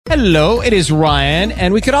Hello, it is Ryan,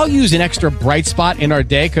 and we could all use an extra bright spot in our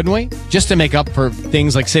day, couldn't we? Just to make up for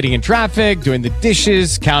things like sitting in traffic, doing the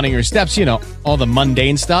dishes, counting your steps, you know, all the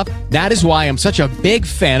mundane stuff. That is why I'm such a big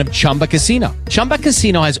fan of Chumba Casino. Chumba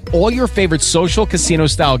Casino has all your favorite social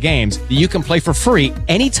casino-style games that you can play for free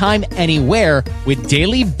anytime, anywhere with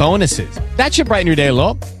daily bonuses. That should brighten your day a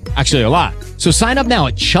little. Actually, a lot. So sign up now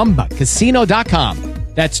at ChumbaCasino.com.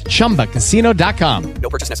 That's ChumbaCasino.com. No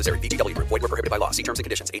purchase necessary. VGW Group. Void where prohibited by law. See terms and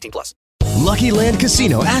conditions. 18+. Lucky Land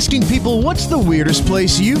Casino, asking people, what's the weirdest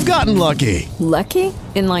place you've gotten lucky? Lucky?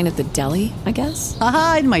 In line at the deli, I guess?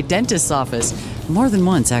 Aha, in my dentist's office. More than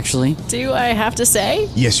once, actually. Do I have to say?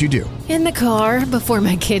 Yes, you do. In the car before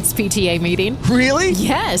my kids' PTA meeting. Really?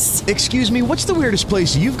 Yes. Excuse me, what's the weirdest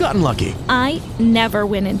place you've gotten lucky? I never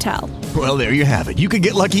win and tell. Well, there you have it. You can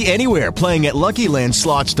get lucky anywhere, playing at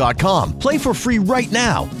LuckyLandSlots.com. Play for free right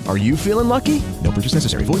now. Are you feeling lucky? No purchase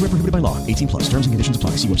necessary. Void where prohibited by law. 18+. Terms and conditions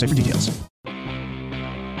apply. See website for details. 3,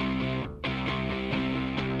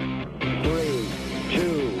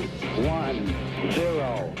 2, 1,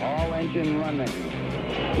 0. All engine running.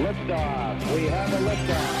 Liftoff. We have a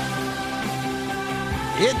liftoff.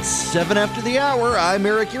 It's 7 after the hour. I'm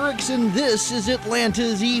Eric Erickson. This is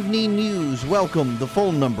Atlanta's Evening News. Welcome. The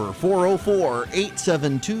phone number,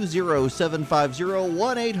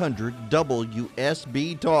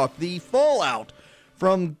 404-872-0750-1-800-WSB-TALK. The fallout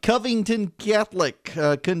from Covington Catholic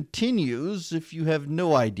continues. If you have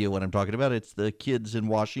no idea what I'm talking about, it's the kids in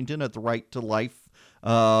Washington at the Right to Life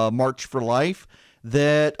March for Life.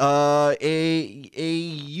 That a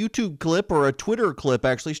YouTube clip or a Twitter clip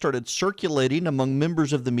actually started circulating among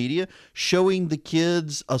members of the media showing the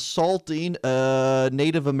kids assaulting a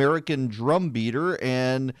Native American drum beater,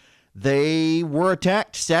 and they were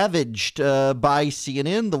attacked, savaged by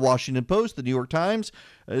CNN, the Washington Post, the New York Times.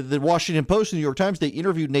 The Washington Post and the New York Times, they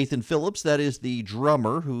interviewed Nathan Phillips, that is the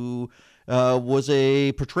drummer who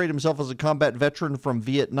portrayed himself as a combat veteran from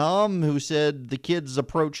Vietnam, who said the kids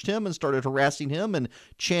approached him and started harassing him and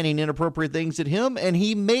chanting inappropriate things at him, and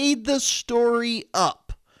he made the story up.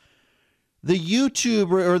 The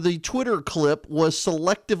YouTube or the Twitter clip was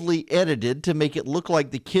selectively edited to make it look like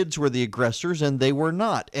the kids were the aggressors, and they were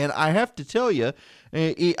not. And I have to tell you,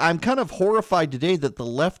 I'm kind of horrified today that the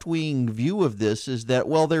left-wing view of this is that,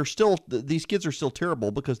 well, these kids are still terrible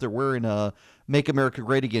because they're wearing Make America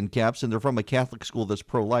Great Again caps, and they're from a Catholic school that's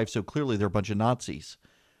pro-life, so clearly they're a bunch of Nazis.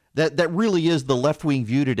 That really is the left-wing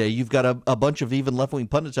view today. You've got a bunch of even left-wing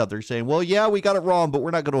pundits out there saying, well, yeah, we got it wrong, but we're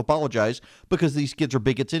not going to apologize because these kids are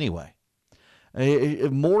bigots anyway.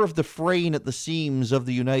 More of the fraying at the seams of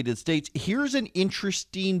the United States. Here's an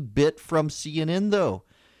interesting bit from CNN, though.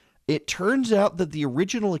 It turns out that the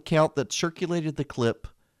original account that circulated the clip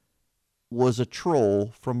was a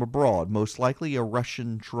troll from abroad, most likely a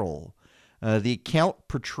Russian troll. The account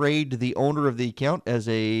portrayed the owner of the account as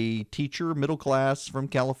a teacher, middle class from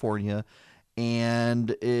California,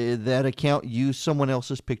 and that account used someone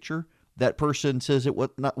else's picture. That person says it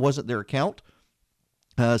wasn't their account.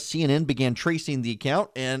 CNN began tracing the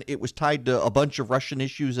account, and it was tied to a bunch of Russian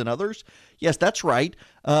issues and others. Yes, that's right.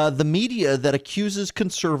 The media that accuses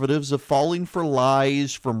conservatives of falling for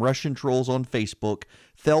lies from Russian trolls on Facebook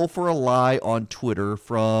fell for a lie on Twitter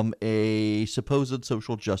from a supposed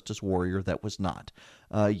social justice warrior that was not.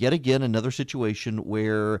 Yet again, another situation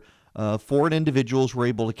where foreign individuals were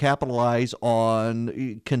able to capitalize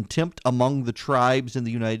on contempt among the tribes in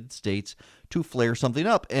the United States to flare something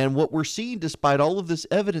up. And what we're seeing, despite all of this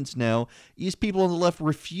evidence now, is people on the left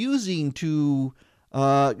refusing to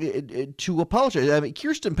apologize. I mean,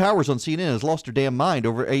 Kirsten Powers on CNN has lost her damn mind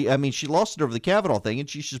over. She lost it over the Kavanaugh thing, and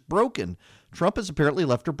she's just broken. Trump has apparently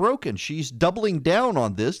left her broken. She's doubling down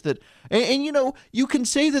on this. And you know, you can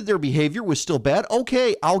say that their behavior was still bad.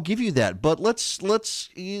 Okay, I'll give you that. But let's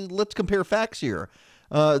compare facts here.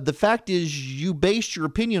 The fact is, you based your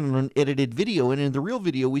opinion on an edited video, and in the real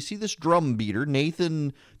video, we see this drum beater,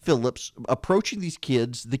 Nathan Phillips, approaching these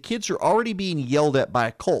kids. The kids are already being yelled at by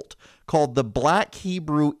a cult called the Black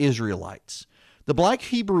Hebrew Israelites. The Black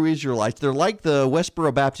Hebrew Israelites, they're like the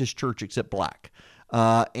Westboro Baptist Church, except black.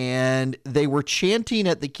 And they were chanting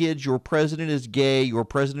at the kids, your president is gay, your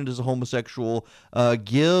president is a homosexual,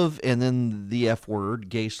 give, and then the F word,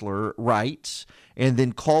 gay slur, rights, and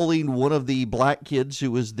then calling one of the black kids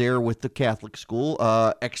who was there with the Catholic school,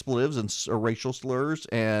 expletives and racial slurs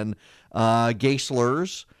and gay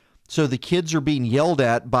slurs. So the kids are being yelled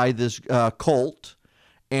at by this cult,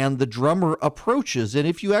 and the drummer approaches. And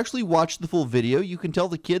if you actually watch the full video, you can tell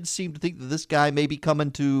the kids seem to think that this guy may be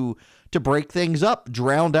coming to break things up,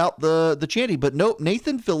 drown out the chanting. But no,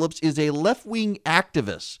 Nathan Phillips is a left-wing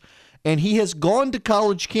activist. And he has gone to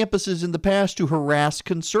college campuses in the past to harass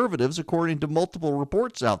conservatives, according to multiple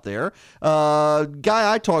reports out there.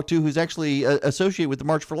 Guy I talked to who's actually associated with the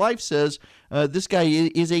March for Life says this guy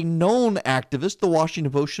is a known activist. The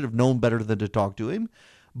Washington Post should have known better than to talk to him.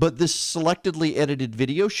 But this selectively edited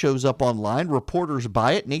video shows up online. Reporters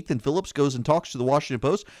buy it. Nathan Phillips goes and talks to the Washington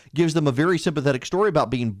Post, gives them a very sympathetic story about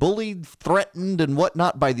being bullied, threatened, and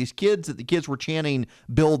whatnot by these kids, that the kids were chanting,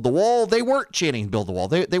 "Build the wall." They weren't chanting, "Build the wall."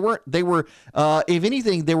 They weren't. They were, if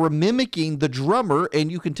anything, they were mimicking the drummer, and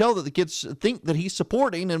you can tell that the kids think that he's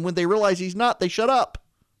supporting, and when they realize he's not, they shut up.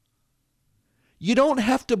 You don't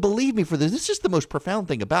have to believe me for this. This is the most profound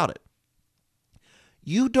thing about it.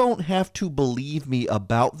 You don't have to believe me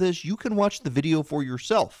about this. You can watch the video for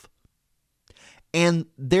yourself. And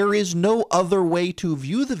there is no other way to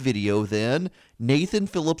view the video than Nathan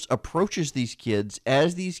Phillips approaches these kids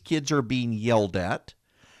as these kids are being yelled at.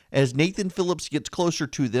 As Nathan Phillips gets closer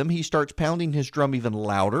to them, he starts pounding his drum even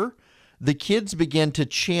louder. The kids begin to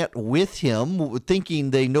chant with him,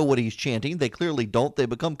 thinking they know what he's chanting. They clearly don't. They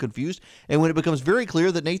become confused. And when it becomes very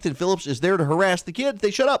clear that Nathan Phillips is there to harass the kids,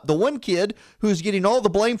 they shut up. The one kid who's getting all the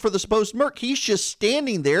blame for the supposed murk, he's just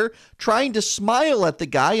standing there trying to smile at the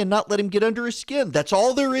guy and not let him get under his skin. That's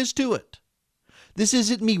all there is to it. This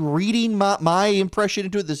isn't me reading my impression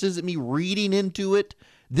into it. This isn't me reading into it.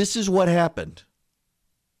 This is what happened.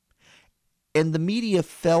 And the media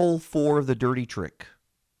fell for the dirty trick.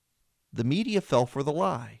 The media fell for the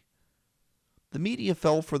lie. The media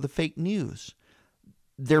fell for the fake news.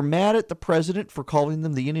 They're mad at the president for calling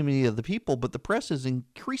them the enemy of the people, but the press is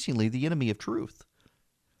increasingly the enemy of truth.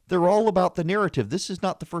 They're all about the narrative. This is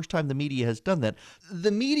not the first time the media has done that.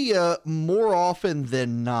 The media, more often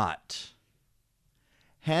than not,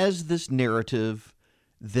 has this narrative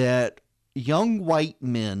that young white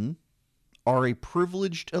men are a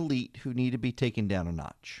privileged elite who need to be taken down a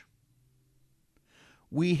notch.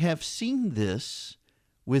 We have seen this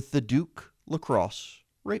with the Duke lacrosse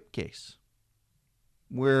rape case,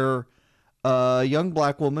 where a young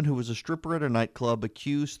black woman who was a stripper at a nightclub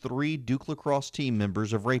accused 3 Duke lacrosse team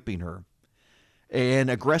members of raping her. An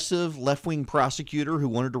aggressive left-wing prosecutor who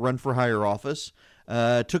wanted to run for higher office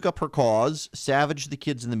took up her cause, savaged the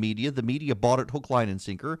kids in the media. The media bought it hook, line, and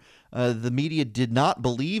sinker. The media did not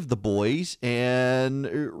believe the boys and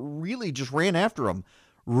really just ran after them,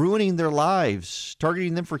 ruining their lives,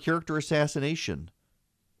 targeting them for character assassination.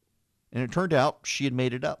 And it turned out she had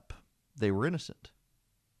made it up. They were innocent.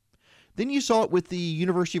 Then you saw it with the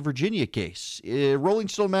University of Virginia case. Rolling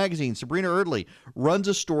Stone magazine, Sabrina Erdely runs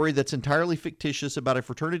a story that's entirely fictitious about a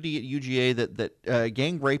fraternity at UGA that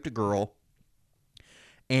gang raped a girl.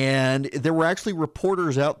 And there were actually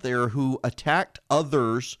reporters out there who attacked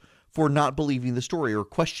others for not believing the story or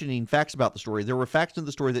questioning facts about the story. There were facts in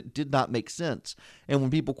the story that did not make sense. And when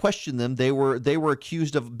people questioned them, they were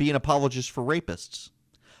accused of being apologists for rapists.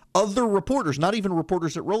 Other reporters, not even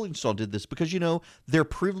reporters at Rolling Stone, did this because, they're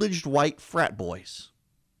privileged white frat boys.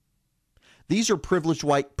 These are privileged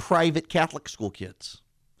white private Catholic school kids.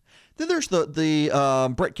 Then there's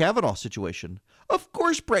the Brett Kavanaugh situation. Of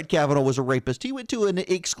course Brett Kavanaugh was a rapist. He went to an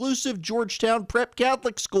exclusive Georgetown prep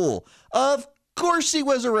Catholic school. Of course he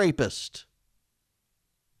was a rapist.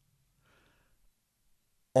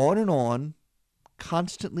 On and on,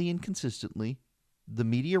 constantly and consistently, the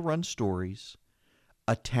media runs stories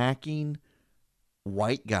attacking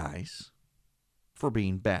white guys for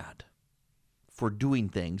being bad, for doing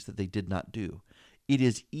things that they did not do. It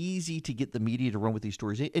is easy to get the media to run with these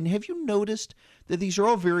stories. And have you noticed that these are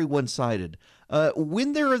all very one-sided?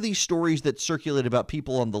 When there are these stories that circulate about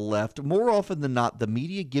people on the left, more often than not, the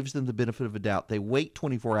media gives them the benefit of a doubt. They wait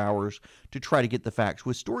 24 hours to try to get the facts.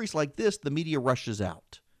 With stories like this, the media rushes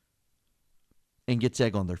out and gets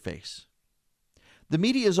egg on their face. The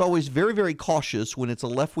media is always very, very cautious when it's a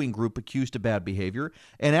left-wing group accused of bad behavior.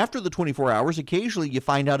 And after the 24 hours, occasionally you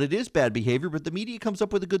find out it is bad behavior, but the media comes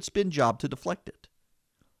up with a good spin job to deflect it.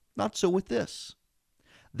 Not so with this.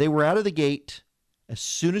 They were out of the gate as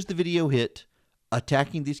soon as the video hit,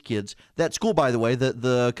 attacking these kids. That school, by the way,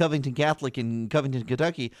 the Covington Catholic in Covington,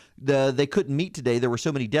 Kentucky, they couldn't meet today. There were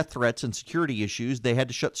so many death threats and security issues, they had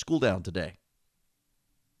to shut school down today.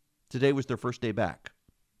 Today was their first day back.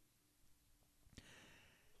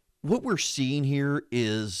 What we're seeing here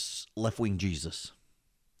is left-wing Jesus.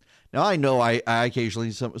 Now, I know I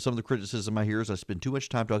occasionally, some of the criticism I hear is I spend too much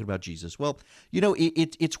time talking about Jesus. Well,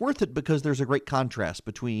 it's worth it because there's a great contrast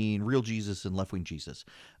between real Jesus and left-wing Jesus.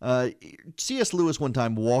 C.S. Lewis one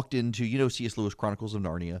time walked into, C.S. Lewis, Chronicles of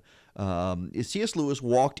Narnia, C.S. Lewis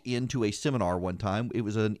walked into a seminar one time. It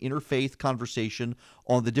was an interfaith conversation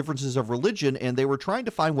on the differences of religion, and they were trying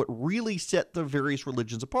to find what really set the various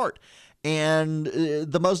religions apart. And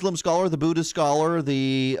the Muslim scholar, the Buddhist scholar,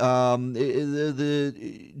 the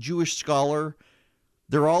Jewish scholar,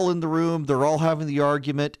 they're all in the room. They're all having the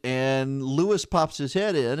argument, and Lewis pops his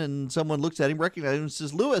head in, and someone looks at him, recognizes him, and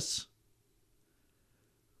says, "Lewis,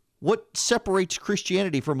 what separates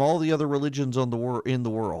Christianity from all the other religions in the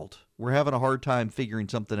world? We're having a hard time figuring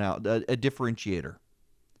something out, a differentiator."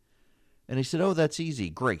 And he said, "Oh, that's easy,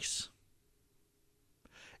 grace.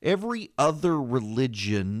 Every other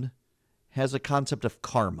religion has a concept of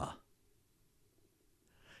karma.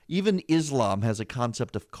 Even Islam has a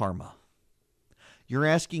concept of karma. You're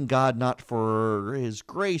asking God not for his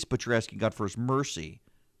grace, but you're asking God for his mercy.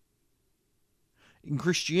 In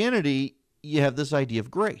Christianity, you have this idea of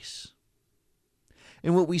grace."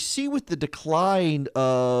 And what we see with the decline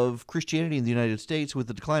of Christianity in the United States, with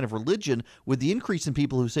the decline of religion, with the increase in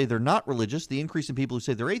people who say they're not religious, the increase in people who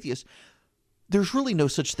say they're atheists, there's really no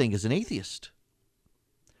such thing as an atheist.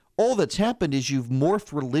 All that's happened is you've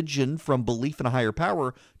morphed religion from belief in a higher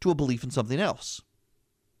power to a belief in something else.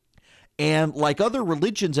 And like other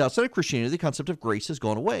religions outside of Christianity, the concept of grace has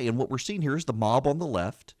gone away. And what we're seeing here is the mob on the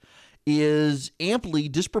left is amply,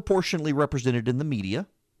 disproportionately represented in the media.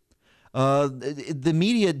 The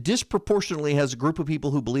media disproportionately has a group of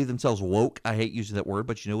people who believe themselves woke. I hate using that word,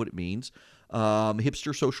 but you know what it means.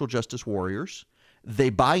 Hipster social justice warriors.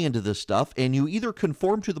 They buy into this stuff, and you either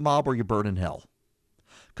conform to the mob or you burn in hell.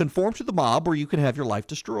 Conform to the mob or you can have your life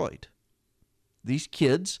destroyed. These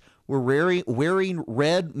kids were wearing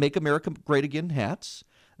red Make America Great Again hats.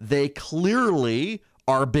 They clearly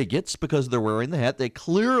are bigots because they're wearing the hat. They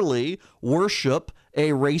clearly worship a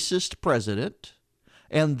racist president,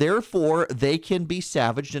 and therefore they can be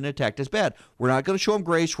savaged and attacked as bad. We're not going to show them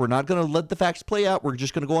grace. We're not going to let the facts play out. We're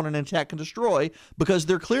just going to go on and attack and destroy because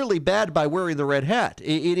they're clearly bad by wearing the red hat.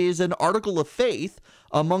 It is an article of faith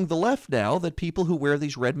among the left now that people who wear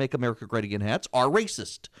these red Make America Great Again hats are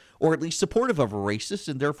racist, or at least supportive of a racist,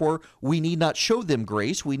 and therefore we need not show them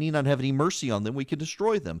grace. We need not have any mercy on them. We can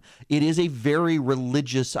destroy them. It is a very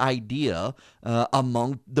religious idea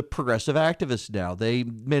among the progressive activists now. They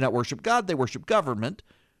may not worship God, they worship government.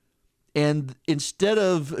 And instead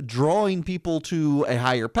of drawing people to a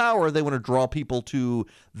higher power, they want to draw people to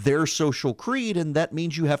their social creed, and that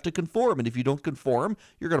means you have to conform. And if you don't conform,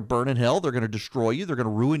 you're going to burn in hell. They're going to destroy you. They're going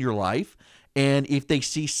to ruin your life. And if they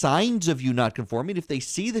see signs of you not conforming, if they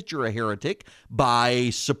see that you're a heretic by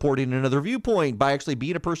supporting another viewpoint, by actually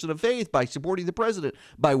being a person of faith, by supporting the president,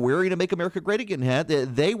 by wearing a Make America Great Again hat,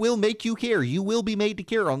 they will make you care. You will be made to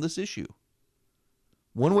care on this issue.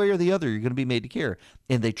 One way or the other, you're going to be made to care.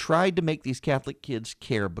 And they tried to make these Catholic kids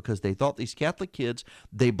care because they thought these Catholic kids,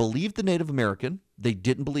 they believed the Native American. They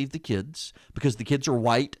didn't believe the kids because the kids are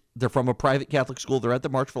white. They're from a private Catholic school. They're at the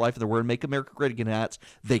March for Life, and they're wearing Make America Great Again hats.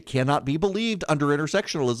 They cannot be believed under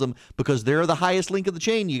intersectionalism because they're the highest link of the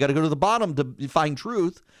chain. You got to go to the bottom to find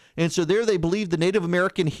truth. And so there they believed the Native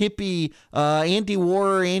American hippie,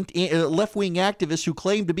 anti-war, left-wing activist who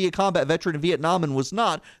claimed to be a combat veteran in Vietnam and was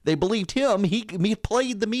not. They believed him. He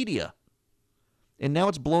played the media. And now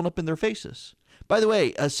it's blown up in their faces. By the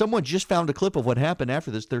way, someone just found a clip of what happened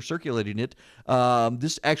after this. They're circulating it.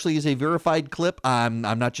 This actually is a verified clip. I'm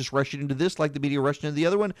not just rushing into this like the media rushed into the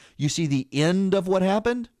other one. You see the end of what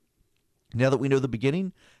happened? Now that we know the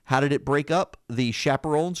beginning, how did it break up? The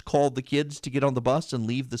chaperones called the kids to get on the bus and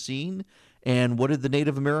leave the scene. And what did the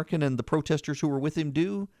Native American and the protesters who were with him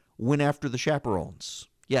do? Went after the chaperones.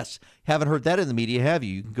 Yes, haven't heard that in the media, have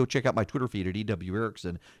you? You can go check out my Twitter feed at EW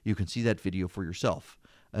Erickson. You can see that video for yourself.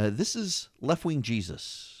 This is left-wing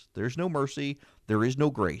Jesus. There's no mercy. There is no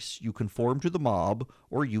grace. You conform to the mob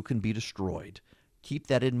or you can be destroyed. Keep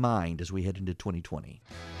that in mind as we head into 2020.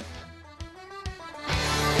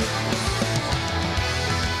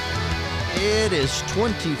 It is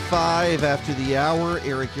 25 after the hour.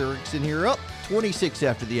 Eric Erickson here. Up 26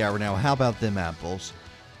 after the hour now. How about them apples?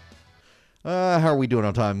 How are we doing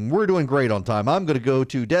on time? We're doing great on time. I'm going to go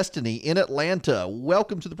to Destiny in Atlanta.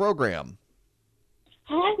 Welcome to the program.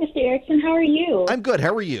 Hi, Mr. Erickson. How are you? I'm good.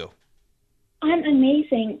 How are you? I'm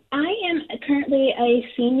amazing. I am currently a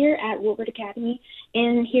senior at Woodward Academy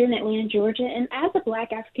here in Atlanta, Georgia. And as a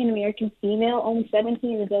Black African-American female, only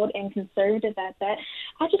 17 years old and conservative at that,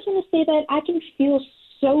 I just want to say that I can feel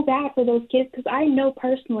so bad for those kids because I know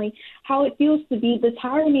personally how it feels to be the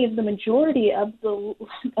tyranny of the majority of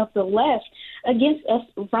the left against us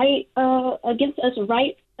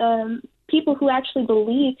people who actually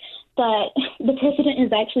believe that the president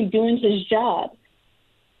is actually doing his job.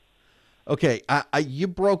 Okay, you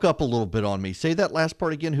broke up a little bit on me. Say that last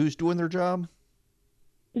part again. Who's doing their job?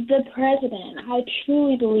 The president. I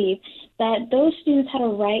truly believe that those students had a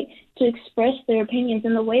right to express their opinions,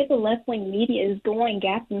 and the way the left-wing media is going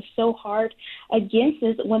at them so hard against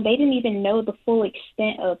this when they didn't even know the full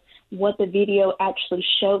extent of what the video actually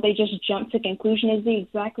showed. They just jumped to conclusion is the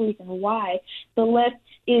exact reason why the left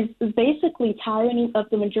is basically tyranny of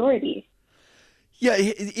the majority. Yeah,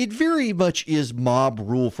 it very much is mob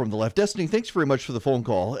rule from the left. Destiny, thanks very much for the phone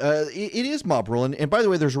call. It is mob rule. And by the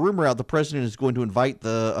way, there's a rumor out the president is going to invite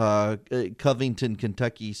the Covington,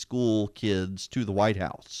 Kentucky school kids to the White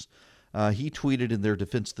House. He tweeted in their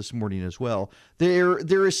defense this morning as well.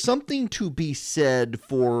 There is something to be said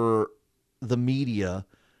for the media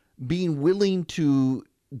being willing to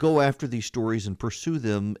go after these stories and pursue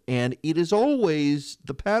them. And it is always,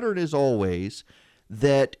 the pattern is always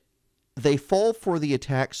that they fall for the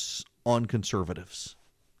attacks on conservatives.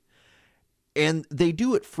 And they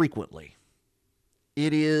do it frequently.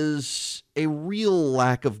 It is a real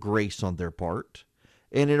lack of grace on their part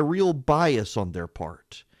and a real bias on their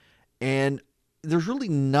part. And there's really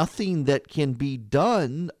nothing that can be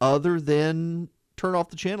done other than turn off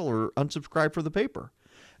the channel or unsubscribe from the paper.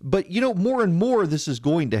 But, more and more this is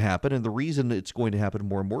going to happen, and the reason it's going to happen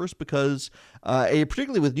more and more is because,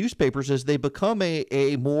 particularly with newspapers, as they become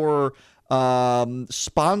a more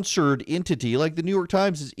sponsored entity, like the New York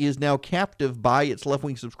Times is now captive by its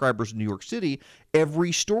left-wing subscribers in New York City.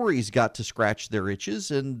 Every story's got to scratch their itches,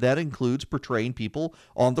 and that includes portraying people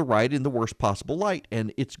on the right in the worst possible light.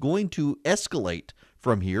 And it's going to escalate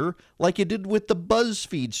from here, like it did with the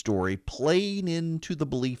BuzzFeed story, playing into the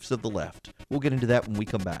beliefs of the left. We'll get into that when we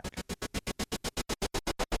come back.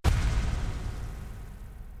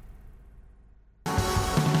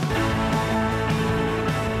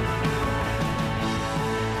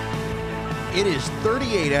 It is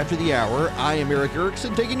 38 after the hour. I am Eric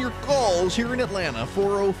Erickson, taking your calls here in Atlanta.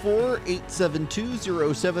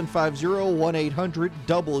 404-872-0750,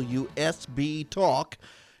 1-800-WSB-TALK.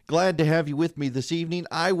 Glad to have you with me this evening.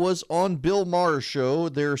 I was on Bill Maher's show,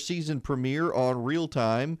 their season premiere on Real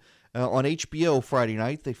Time on HBO Friday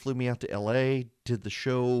night. They flew me out to L.A., did the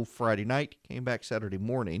show Friday night, came back Saturday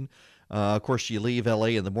morning. Of course, you leave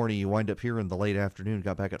L.A. in the morning, you wind up here in the late afternoon,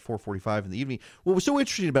 got back at 4:45 in the evening. What was so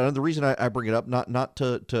interesting about it, the reason I bring it up, not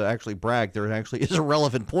to actually brag, there actually is a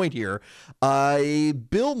relevant point here.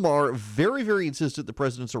 Bill Maher very, very insistent the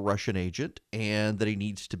president's a Russian agent and that he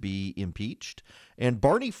needs to be impeached. And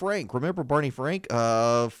Barney Frank, remember Barney Frank,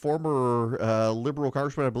 former liberal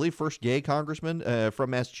congressman, I believe, first gay congressman from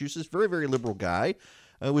Massachusetts, very, very liberal guy.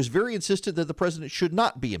 Was very insistent that the president should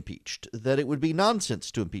not be impeached, that it would be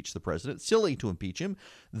nonsense to impeach the president, silly to impeach him,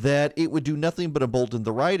 that it would do nothing but embolden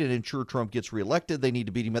the right and ensure Trump gets reelected. They need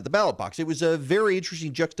to beat him at the ballot box. It was a very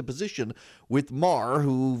interesting juxtaposition with Maher,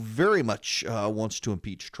 who very much wants to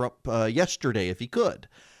impeach Trump yesterday if he could.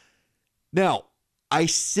 Now, I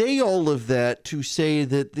say all of that to say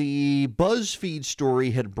that the BuzzFeed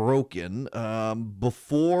story had broken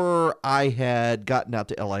before I had gotten out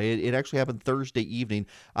to L.A. It actually happened Thursday evening.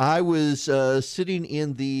 I was sitting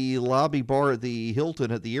in the lobby bar at the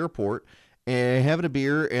Hilton at the airport and having a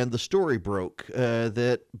beer, and the story broke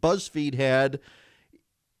that BuzzFeed had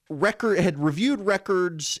reviewed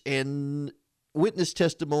records and witness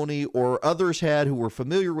testimony, or others had who were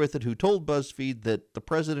familiar with it, who told BuzzFeed that the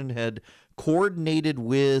president had coordinated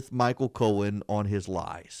with Michael Cohen on his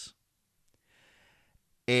lies.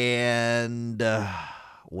 And,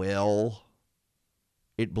 well,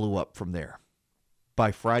 it blew up from there.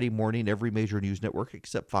 By Friday morning, every major news network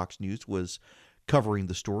except Fox News was covering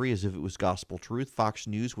the story as if it was gospel truth. Fox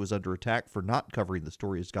News was under attack for not covering the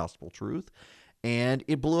story as gospel truth. And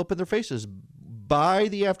it blew up in their faces by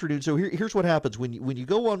the afternoon. So here's what happens when you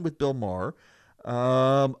go on with Bill Maher.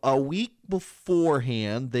 A week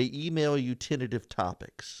beforehand, they email you tentative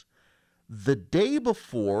topics. The day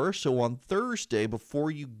before, so on Thursday, before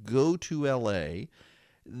you go to L.A.,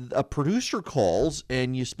 a producer calls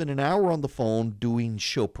and you spend an hour on the phone doing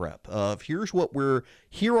show prep of here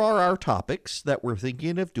are our topics that we're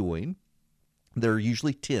thinking of doing. There are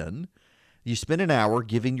usually 10. You spend an hour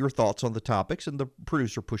giving your thoughts on the topics, and the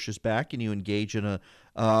producer pushes back, and you engage in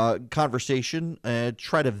a conversation,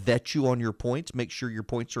 try to vet you on your points, make sure your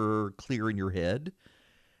points are clear in your head.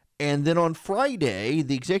 And then on Friday,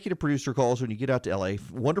 the executive producer calls when you get out to L.A.,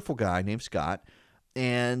 wonderful guy named Scott,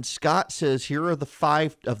 and Scott says, here are the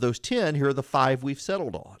 5 of those 10, here are the 5 we've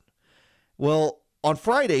settled on. Well, on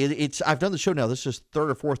Friday, I've done the show now, this is third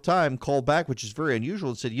or fourth time, called back, which is very unusual,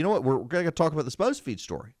 and said, you know what, we're going to talk about this BuzzFeed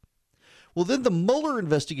story. Well, then the Mueller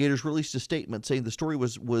investigators released a statement saying the story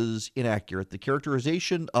was inaccurate. The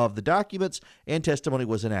characterization of the documents and testimony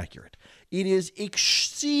was inaccurate. It is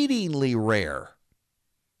exceedingly rare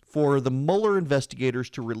for the Mueller investigators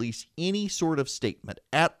to release any sort of statement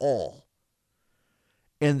at all.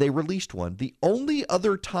 And they released one. The only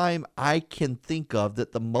other time I can think of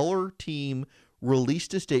that the Mueller team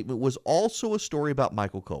released a statement was also a story about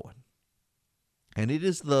Michael Cohen. And it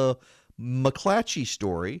is the McClatchy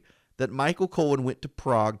story that Michael Cohen went to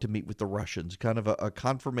Prague to meet with the Russians, kind of a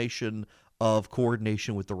confirmation of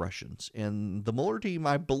coordination with the Russians. And the Mueller team,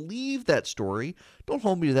 I believe that story, don't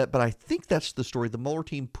hold me to that, but I think that's the story the Mueller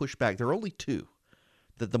team pushed back. There are only two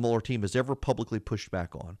that the Mueller team has ever publicly pushed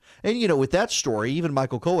back on. And, you know, with that story, even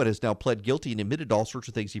Michael Cohen has now pled guilty and admitted all sorts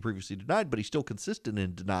of things he previously denied, but he's still consistent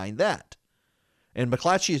in denying that. And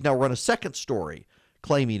McClatchy has now run a second story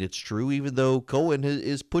claiming it's true, even though Cohen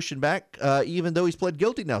is pushing back, even though he's pled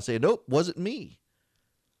guilty now, saying, nope, wasn't me.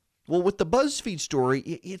 Well, with the BuzzFeed story,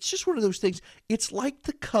 it's just one of those things. It's like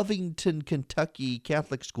the Covington, Kentucky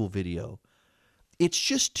Catholic school video. It's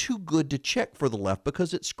just too good to check for the left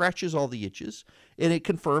because it scratches all the itches and it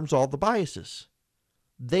confirms all the biases.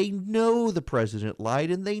 They know the president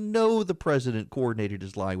lied, and they know the president coordinated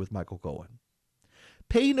his lie with Michael Cohen.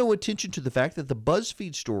 Pay no attention to the fact that the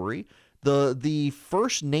BuzzFeed story, the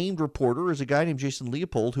first named reporter is a guy named Jason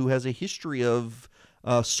Leopold, who has a history of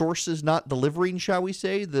sources not delivering, shall we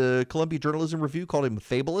say. The Columbia Journalism Review called him a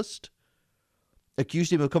fabulist,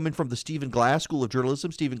 accused him of coming from the Stephen Glass School of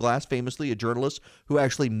Journalism. Stephen Glass, famously a journalist who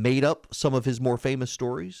actually made up some of his more famous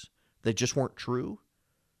stories that just weren't true.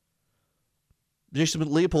 Jason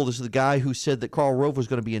Leopold is the guy who said that Karl Rove was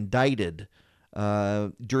going to be indicted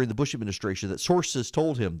during the Bush administration, that sources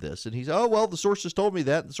told him this. And he's, oh, well, the sources told me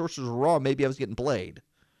that. The sources were wrong. Maybe I was getting played.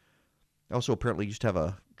 Also apparently used to have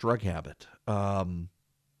a drug habit. Now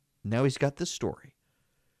he's got this story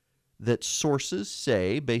that sources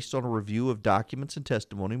say, based on a review of documents and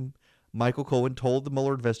testimony, Michael Cohen told the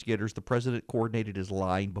Mueller investigators the president coordinated his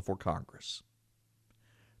lying before Congress.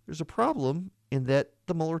 There's a problem in that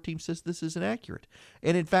the Mueller team says this isn't accurate.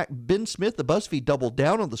 And in fact, Ben Smith, the BuzzFeed, doubled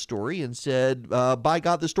down on the story and said, by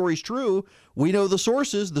God, the story's true. We know the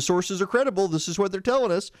sources. The sources are credible. This is what they're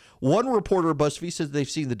telling us. One reporter at BuzzFeed says they've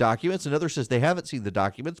seen the documents. Another says they haven't seen the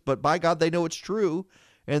documents, but by God, they know it's true.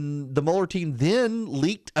 And the Mueller team then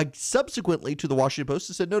leaked subsequently to the Washington Post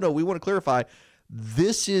and said, no, we want to clarify.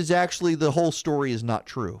 This is actually, the whole story is not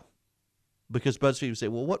true. Because BuzzFeed would say,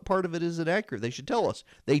 well, what part of it is inaccurate? They should tell us.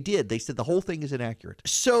 They did. They said the whole thing is inaccurate.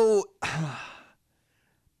 So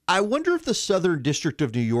I wonder if the Southern District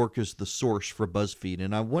of New York is the source for BuzzFeed,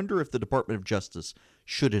 and I wonder if the Department of Justice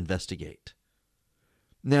should investigate.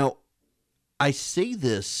 Now, I say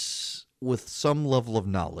this with some level of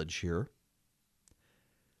knowledge here.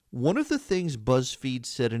 One of the things BuzzFeed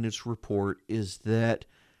said in its report is that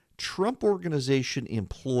Trump Organization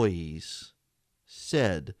employees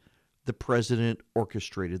said the president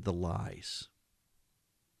orchestrated the lies.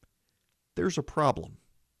 There's a problem.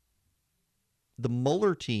 The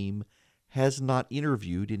Mueller team has not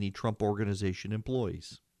interviewed any Trump Organization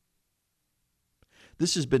employees.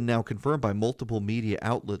 This has been now confirmed by multiple media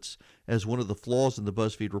outlets as one of the flaws in the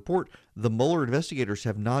BuzzFeed report. The Mueller investigators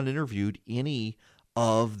have not interviewed any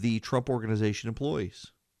of the Trump Organization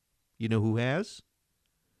employees. You know who has?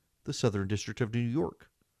 The Southern District of New York.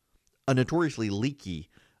 A notoriously leaky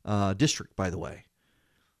district, by the way.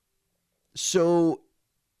 So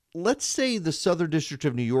let's say the Southern District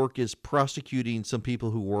of New York is prosecuting some people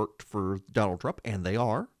who worked for Donald Trump, and they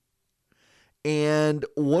are. And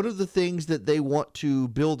one of the things that they want to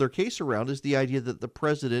build their case around is the idea that the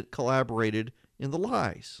president collaborated in the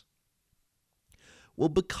lies. Well,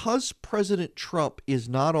 because President Trump is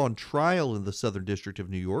not on trial in the Southern District of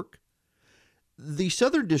New York, the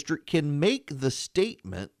Southern District can make the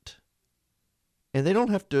statement, and they don't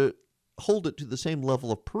have to hold it to the same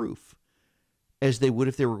level of proof as they would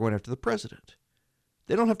if they were going after the president.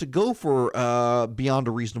 They don't have to go for beyond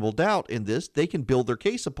a reasonable doubt in this. They can build their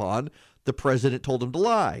case upon the president told them to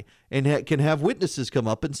lie, and can have witnesses come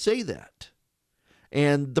up and say that.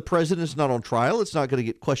 And the president is not on trial. It's not going to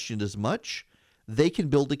get questioned as much. They can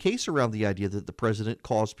build a case around the idea that the president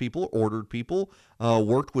caused people, ordered people,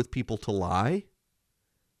 worked with people to lie,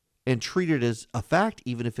 and treat it as a fact,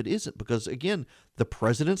 even if it isn't. Because, again, the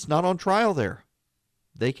president's not on trial there.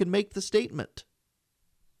 They can make the statement.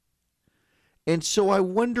 And so I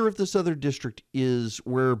wonder if the Southern District is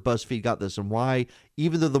where BuzzFeed got this, and why,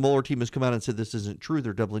 even though the Mueller team has come out and said this isn't true,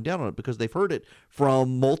 they're doubling down on it, because they've heard it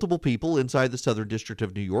from multiple people inside the Southern District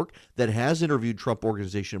of New York that has interviewed Trump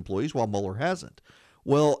Organization employees while Mueller hasn't.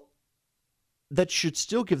 Well, that should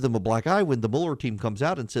still give them a black eye when the Mueller team comes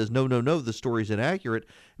out and says, no, the story's inaccurate.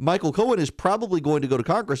 Michael Cohen is probably going to go to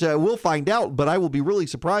Congress. We'll find out, but I will be really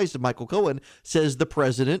surprised if Michael Cohen says the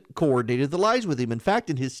president coordinated the lies with him. In fact,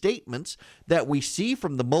 in his statements that we see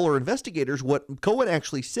from the Mueller investigators, what Cohen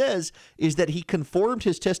actually says is that he conformed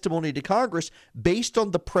his testimony to Congress based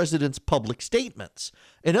on the president's public statements.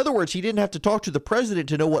 In other words, he didn't have to talk to the president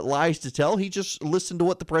to know what lies to tell. He just listened to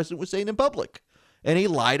what the president was saying in public, and he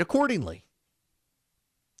lied accordingly.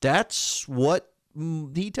 That's what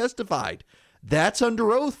he testified. That's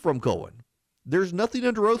under oath from Cohen. There's nothing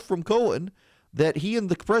under oath from Cohen that he and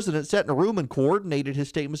the president sat in a room and coordinated his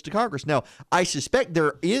statements to Congress. Now, I suspect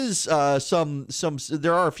there is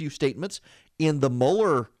there are a few statements in the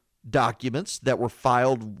Mueller documents that were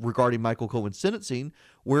filed regarding Michael Cohen's sentencing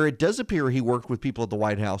where it does appear he worked with people at the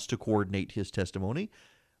White House to coordinate his testimony,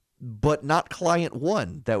 but not client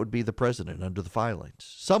one. That would be the president under the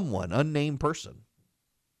filings. Someone, unnamed person.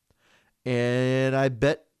 And I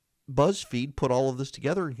bet BuzzFeed put all of this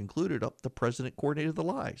together and concluded the president coordinated the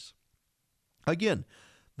lies. Again,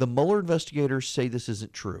 the Mueller investigators say this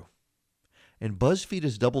isn't true. And BuzzFeed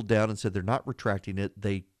has doubled down and said they're not retracting it.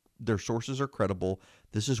 Their sources are credible.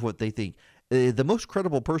 This is what they think. The most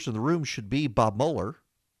credible person in the room should be Bob Mueller.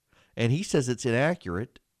 And he says it's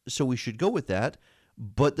inaccurate, so we should go with that.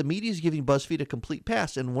 But the media is giving BuzzFeed a complete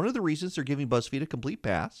pass. And one of the reasons they're giving BuzzFeed a complete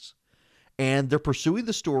pass, and they're pursuing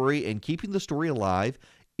the story and keeping the story alive,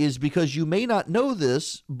 is because you may not know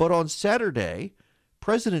this, but on Saturday,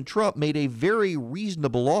 President Trump made a very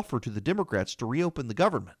reasonable offer to the Democrats to reopen the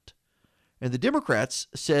government. And the Democrats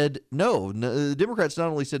said no. The Democrats not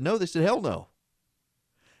only said no, they said hell no.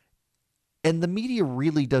 And the media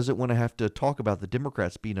really doesn't want to have to talk about the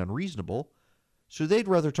Democrats being unreasonable, so they'd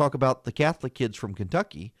rather talk about the Catholic kids from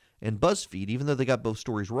Kentucky and BuzzFeed, even though they got both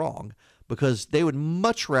stories wrong, because they would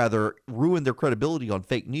much rather ruin their credibility on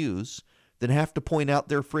fake news than have to point out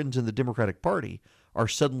their friends in the Democratic Party are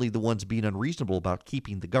suddenly the ones being unreasonable about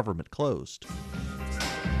keeping the government closed.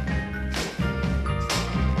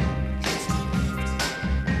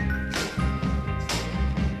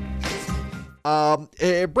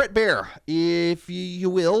 Brett Baer, if you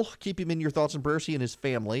will, keep him in your thoughts and prayers. He and his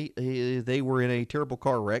family, they were in a terrible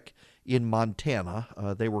car wreck in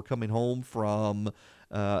Montana. They were coming home from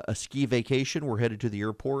a ski vacation. We're headed to the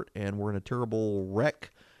airport, and we're in a terrible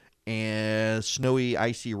wreck and snowy,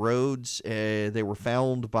 icy roads. They were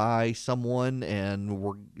found by someone,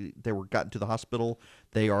 and they were gotten to the hospital.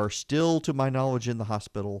 They are still, to my knowledge, in the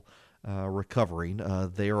hospital recovering.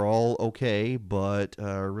 They are all okay, but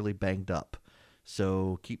really banged up.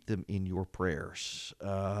 So keep them in your prayers.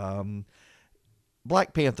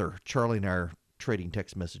 Black Panther, Charlie and I are trading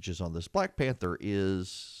text messages on this. Black Panther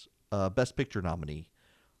is a Best Picture nominee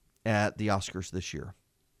at the Oscars this year.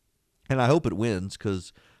 And I hope it wins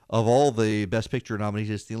because of all the Best Picture nominees,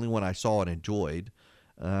 it's the only one I saw and enjoyed.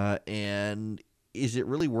 And is it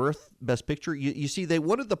really worth Best Picture? You see, they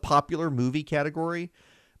wanted the popular movie category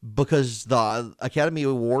because the Academy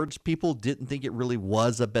Awards people didn't think it really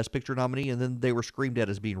was a Best Picture nominee, and then they were screamed at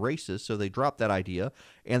as being racist, so they dropped that idea,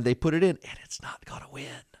 and they put it in, and it's not going to win.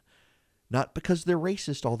 Not because they're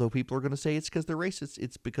racist, although people are going to say it's because they're racist.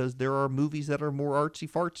 It's because there are movies that are more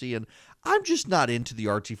artsy-fartsy, and I'm just not into the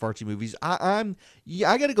artsy-fartsy movies. I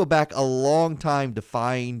got to go back a long time to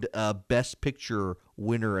find a Best Picture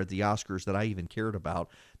winner at the Oscars that I even cared about.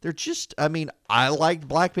 They're just, I liked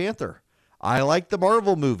Black Panther. I like the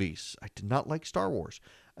Marvel movies. I did not like Star Wars.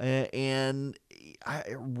 Roma,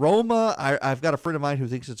 I've got a friend of mine who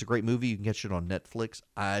thinks it's a great movie. You can catch it on Netflix.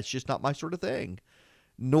 It's just not my sort of thing.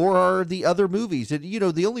 Nor are the other movies. And,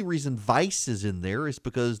 the only reason Vice is in there is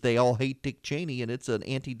because they all hate Dick Cheney, and it's an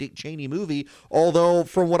anti-Dick Cheney movie. Although,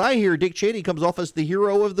 from what I hear, Dick Cheney comes off as the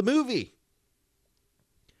hero of the movie.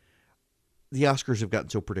 The Oscars have gotten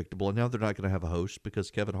so predictable, and now they're not going to have a host because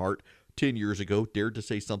Kevin Hart, 10 years ago, dared to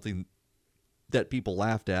say something that people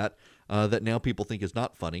laughed at, that now people think is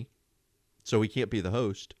not funny. So he can't be the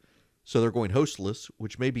host. So they're going hostless,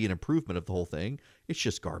 which may be an improvement of the whole thing. It's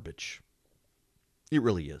just garbage. It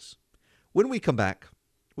really is. When we come back,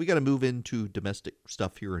 we got to move into domestic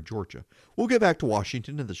stuff here in Georgia. We'll get back to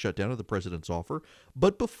Washington and the shutdown of the president's offer.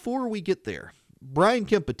 But before we get there, Brian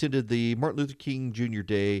Kemp attended the Martin Luther King Jr.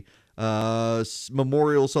 Day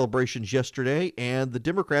memorial celebrations yesterday, and the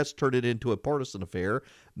Democrats turned it into a partisan affair.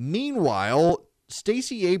 Meanwhile,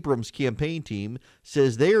 Stacey Abrams' campaign team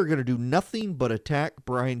says they are going to do nothing but attack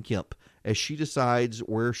Brian Kemp as she decides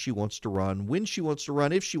where she wants to run, when she wants to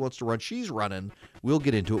run, if she wants to run. She's running. We'll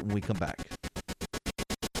get into it when we come back.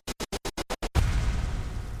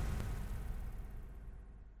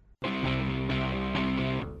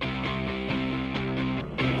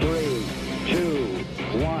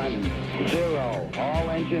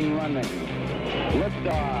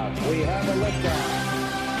 Liftoff. We have a liftoff.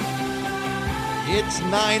 It's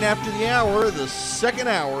 9 after the hour, the second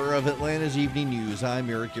hour of Atlanta's Evening News. I'm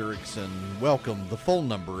Eric Erickson. Welcome. The phone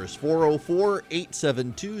number is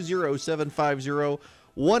 404-872-0750,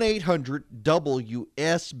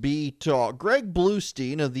 1-800-WSB-TALK. Greg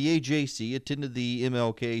Bluestein of the AJC attended the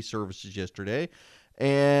MLK services yesterday,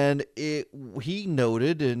 and he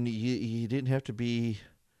noted, and you didn't have to be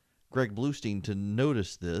Greg Bluestein to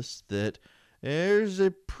notice this, that there's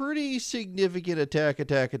a pretty significant attack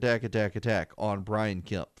on Brian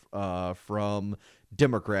Kemp from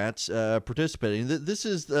Democrats participating. This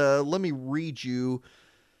is, let me read you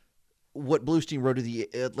what Bluestein wrote to the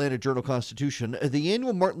Atlanta Journal-Constitution. The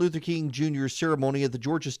annual Martin Luther King Jr. ceremony at the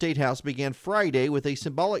Georgia State House began Friday with a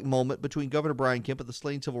symbolic moment between Governor Brian Kemp and the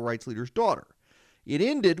slain civil rights leader's daughter. It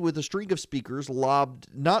ended with a string of speakers lobbed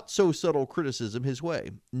not-so-subtle criticism his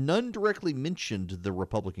way. None directly mentioned the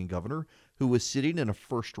Republican governor, who was sitting in a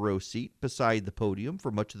first-row seat beside the podium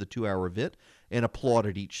for much of the two-hour event and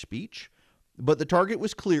applauded each speech. But the target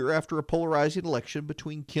was clear after a polarizing election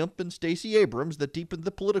between Kemp and Stacey Abrams that deepened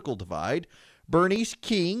the political divide. Bernice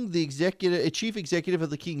King, the chief executive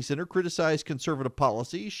of the King Center, criticized conservative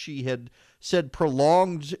policies. She had said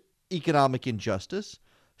prolonged economic injustice.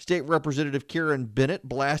 State Representative Karen Bennett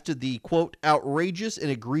blasted the, quote, outrageous and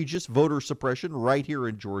egregious voter suppression right here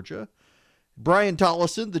in Georgia. Brian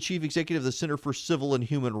Tollison, the chief executive of the Center for Civil and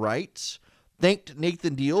Human Rights, thanked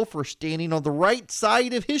Nathan Deal for standing on the right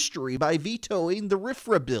side of history by vetoing the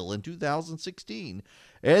RFRA bill in 2016.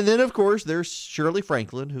 And then, of course, there's Shirley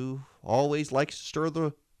Franklin, who always likes to stir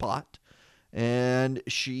the pot. And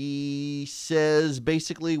she says,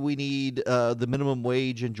 basically, we need the minimum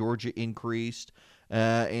wage in Georgia increased.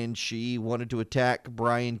 And she wanted to attack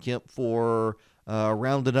Brian Kemp for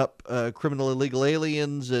rounding up criminal illegal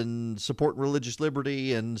aliens and supporting religious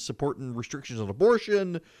liberty and supporting restrictions on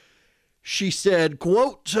abortion. She said,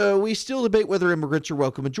 quote, we still debate whether immigrants are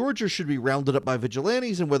welcome in Georgia, should be rounded up by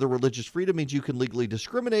vigilantes, and whether religious freedom means you can legally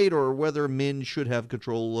discriminate, or whether men should have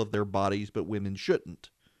control of their bodies but women shouldn't.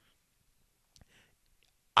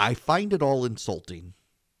 I find it all insulting.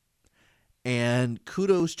 And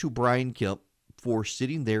kudos to Brian Kemp for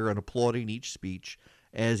sitting there and applauding each speech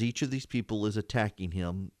as each of these people is attacking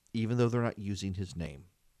him, even though they're not using his name.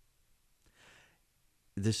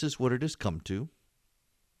 This is what it has come to.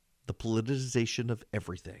 The politicization of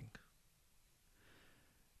everything.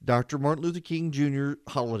 Dr. Martin Luther King Jr.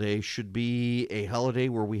 holiday should be a holiday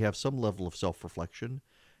where we have some level of self-reflection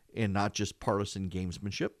and not just partisan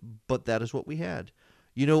gamesmanship, but that is what we had.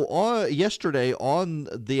 You know, yesterday on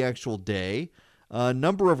the actual day, a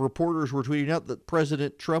number of reporters were tweeting out that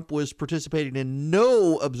President Trump was participating in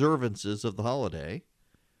no observances of the holiday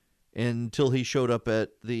until he showed up at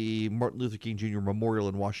the Martin Luther King Jr. Memorial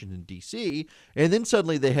in Washington, D.C., and then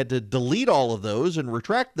suddenly they had to delete all of those and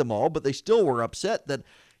retract them all, but they still were upset that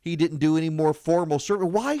he didn't do any more formal service.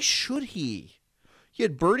 Why should he? You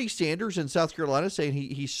had Bernie Sanders in South Carolina saying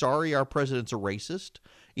he's sorry our president's a racist.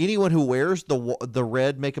 Anyone who wears the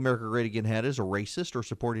red Make America Great Again hat is a racist or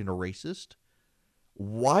supporting a racist.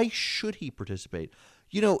 Why should he participate?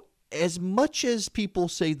 You know, as much as people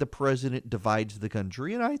say the president divides the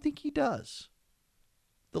country, and I think he does,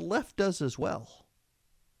 the left does as well.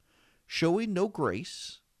 Showing no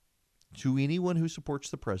grace to anyone who supports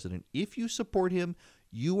the president. If you support him,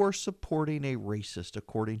 you are supporting a racist,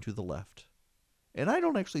 according to the left. And I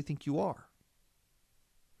don't actually think you are.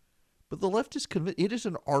 But the left is convinced, it is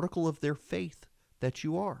an article of their faith that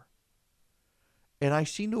you are. And I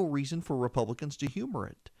see no reason for Republicans to humor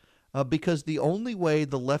it. Because the only way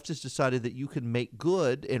the left has decided that you can make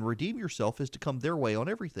good and redeem yourself is to come their way on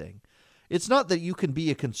everything. It's not that you can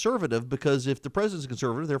be a conservative, because if the president's a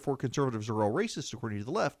conservative, therefore conservatives are all racist, according to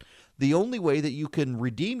the left. The only way that you can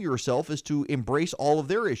redeem yourself is to embrace all of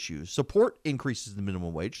their issues. Support increases in the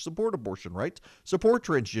minimum wage, support abortion rights, support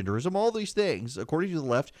transgenderism, all these things. According to the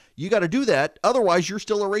left, you got to do that. Otherwise, you're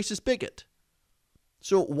still a racist bigot.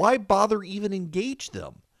 So why bother even engage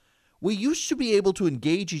them? We used to be able to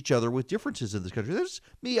engage each other with differences in this country. There's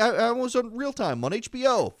me. I was on Real Time on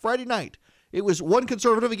HBO Friday night. It was one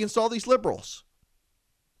conservative against all these liberals.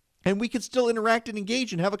 And we could still interact and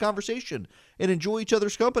engage and have a conversation and enjoy each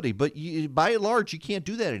other's company. But by and large, you can't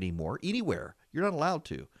do that anymore, anywhere. You're not allowed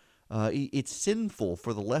to. It's sinful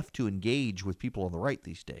for the left to engage with people on the right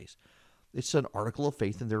these days. It's an article of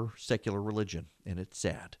faith in their secular religion, and it's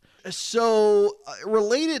sad. So,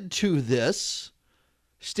 related to this,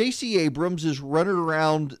 Stacey Abrams is running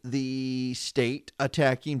around the state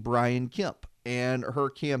attacking Brian Kemp. And her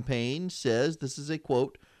campaign says, this is a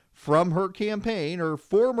quote from her campaign, her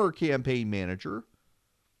former campaign manager,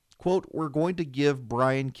 quote, "We're going to give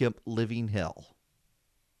Brian Kemp living hell."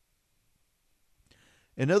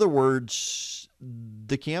 In other words,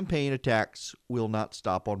 the campaign attacks will not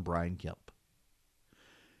stop on Brian Kemp.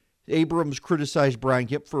 Abrams criticized Brian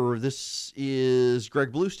Kemp for, this is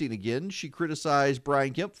Greg Bluestein again, she criticized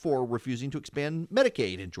Brian Kemp for refusing to expand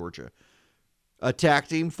Medicaid in Georgia,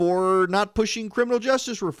 attacked him for not pushing criminal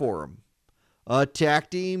justice reform,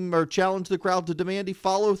 attacked him or challenged the crowd to demand he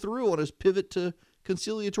follow through on his pivot to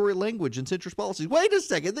conciliatory language and centrist policies. Wait a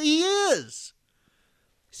second, he is!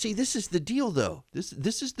 See, this is the deal, though.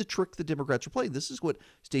 This is the trick the Democrats are playing. This is what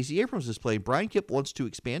Stacey Abrams is playing. Brian Kemp wants to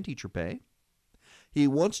expand teacher pay. He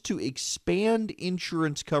wants to expand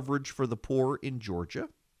insurance coverage for the poor in Georgia.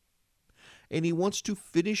 And he wants to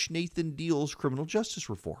finish Nathan Deal's criminal justice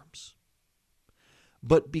reforms.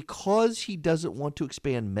 But because he doesn't want to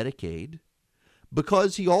expand Medicaid,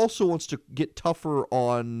 because he also wants to get tougher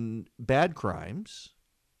on bad crimes,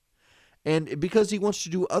 and because he wants to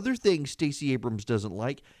do other things Stacey Abrams doesn't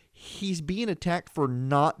like, he's being attacked for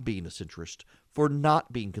not being a centrist, for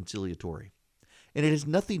not being conciliatory. And it has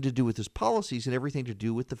nothing to do with his policies and everything to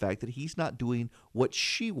do with the fact that he's not doing what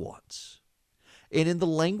she wants. And in the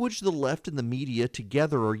language the left and the media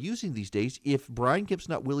together are using these days, if Brian Kemp's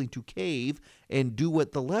not willing to cave and do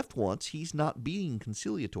what the left wants, he's not being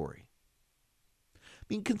conciliatory. I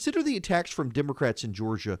mean, consider the attacks from Democrats in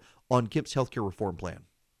Georgia on Kemp's healthcare reform plan.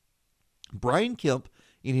 Brian Kemp,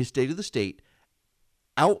 in his State of the State,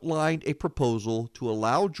 outlined a proposal to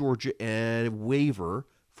allow Georgia a waiver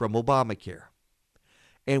from Obamacare.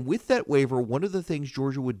 And with that waiver, one of the things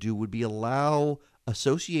Georgia would do would be allow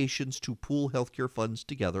associations to pool healthcare funds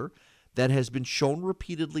together. That has been shown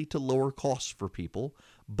repeatedly to lower costs for people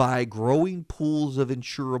by growing pools of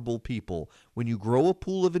insurable people. When you grow a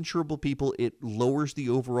pool of insurable people, it lowers the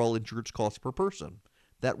overall insurance cost per person.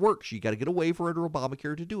 That works. You got to get a waiver under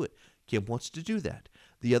Obamacare to do it. Kim wants to do that.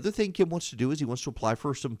 The other thing Kim wants to do is he wants to apply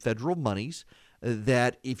for some federal monies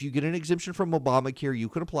that if you get an exemption from Obamacare, you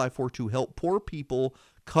can apply for to help poor people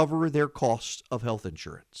cover their costs of health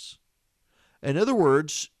insurance. In other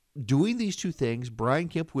words, doing these two things, Brian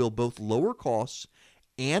Kemp will both lower costs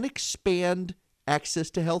and expand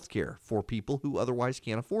access to health care for people who otherwise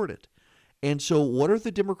can't afford it. And so what are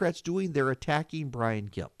the Democrats doing? They're attacking Brian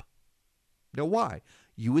Kemp. Now, why?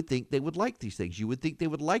 You would think they would like these things. You would think they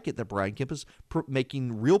would like it that Brian Kemp is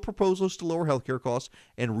making real proposals to lower health care costs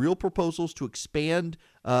and real proposals to expand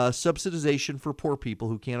subsidization for poor people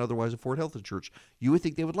who can't otherwise afford health insurance. You would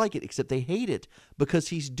think they would like it, except they hate it because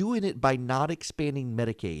he's doing it by not expanding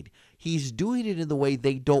Medicaid. He's doing it in the way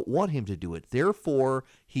they don't want him to do it. Therefore,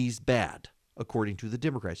 he's bad, according to the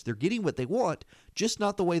Democrats. They're getting what they want, just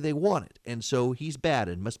not the way they want it. And so he's bad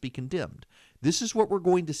and must be condemned. This is what we're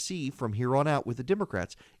going to see from here on out with the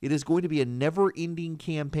Democrats. It is going to be a never-ending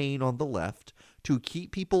campaign on the left to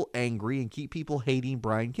keep people angry and keep people hating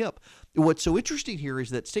Brian Kemp. What's so interesting here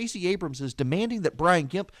is that Stacey Abrams is demanding that Brian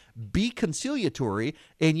Kemp be conciliatory,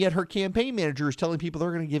 and yet her campaign manager is telling people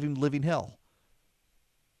they're going to give him living hell.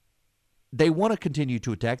 They want to continue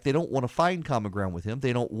to attack. They don't want to find common ground with him.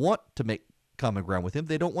 They don't want to make common ground with him.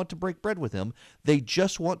 They don't want to break bread with him. They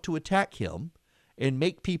just want to attack him and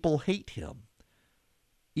make people hate him.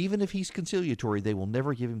 Even if he's conciliatory, they will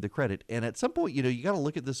never give him the credit. And at some point, you got to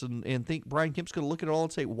look at this and think Brian Kemp's going to look at it all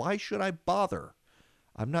and say, why should I bother?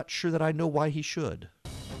 I'm not sure that I know why he should.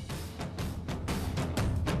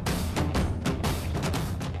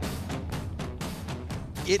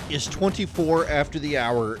 It is 24 after the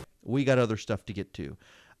hour. We got other stuff to get to.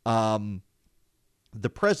 The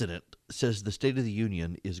president says the State of the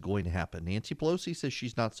Union is going to happen. Nancy Pelosi says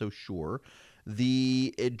she's not so sure.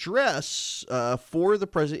 The address for the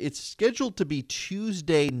president, it's scheduled to be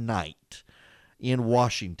Tuesday night in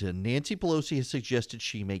Washington. Nancy Pelosi has suggested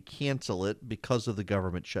she may cancel it because of the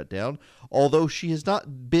government shutdown, although she has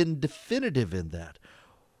not been definitive in that.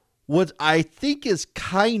 What I think is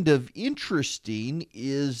kind of interesting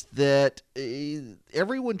is that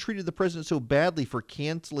everyone treated the president so badly for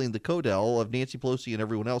canceling the CODEL of Nancy Pelosi and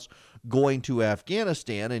everyone else going to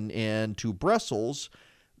Afghanistan and to Brussels.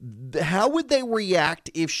 How would they react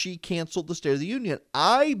if she canceled the State of the Union?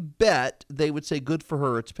 I bet they would say, good for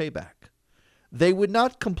her, it's payback. They would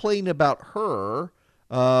not complain about her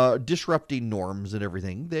disrupting norms and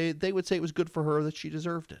everything. They would say it was good for her, that she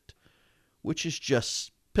deserved it, which is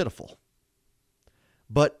just pitiful.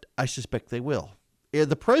 But I suspect they will.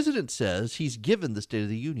 The president says he's given the State of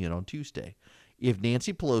the Union on Tuesday. If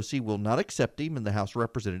Nancy Pelosi will not accept him in the House of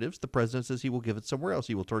Representatives, the president says he will give it somewhere else.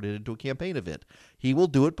 He will turn it into a campaign event. He will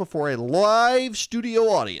do it before a live studio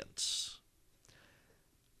audience.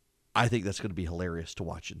 I think that's going to be hilarious to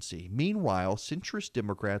watch and see. Meanwhile, centrist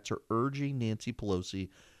Democrats are urging Nancy Pelosi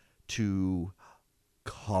to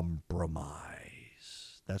compromise.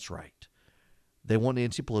 That's right. They want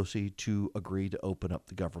Nancy Pelosi to agree to open up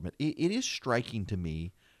the government. It is striking to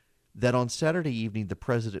me that on Saturday evening, the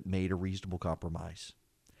president made a reasonable compromise.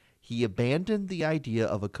 He abandoned the idea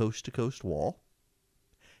of a coast-to-coast wall.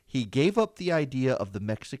 He gave up the idea of the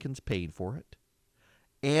Mexicans paying for it.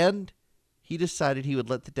 And he decided he would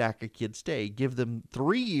let the DACA kids stay, give them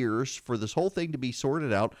 3 years for this whole thing to be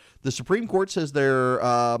sorted out. The Supreme Court says they're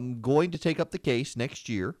going to take up the case next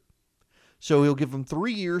year. So he'll give them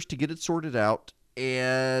 3 years to get it sorted out,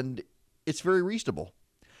 and it's very reasonable.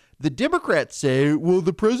 The Democrats say, well,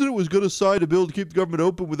 the president was going to sign a bill to keep the government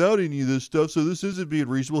open without any of this stuff, so this isn't being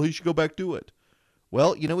reasonable. He should go back to it.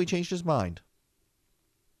 Well, he changed his mind.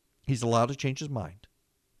 He's allowed to change his mind.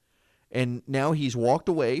 And now he's walked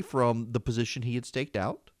away from the position he had staked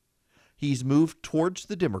out. He's moved towards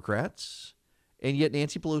the Democrats, and yet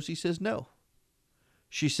Nancy Pelosi says no.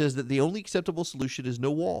 She says that the only acceptable solution is no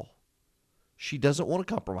wall. She doesn't want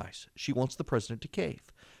to compromise. She wants the president to cave.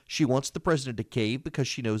 She wants the president to cave because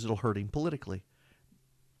she knows it'll hurt him politically.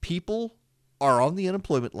 People are on the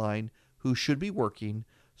unemployment line who should be working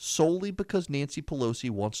solely because Nancy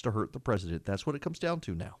Pelosi wants to hurt the president. That's what it comes down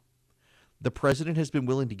to now. The president has been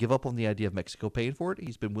willing to give up on the idea of Mexico paying for it.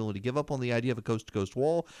 He's been willing to give up on the idea of a coast-to-coast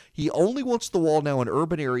wall. He only wants the wall now in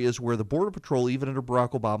urban areas where the Border Patrol, even under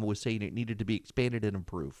Barack Obama, was saying it needed to be expanded and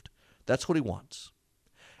improved. That's what he wants.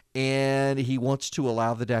 And he wants to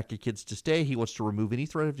allow the DACA kids to stay. He wants to remove any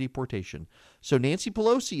threat of deportation. So Nancy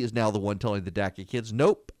Pelosi is now the one telling the DACA kids,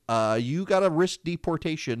 nope, you got to risk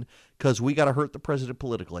deportation because we got to hurt the president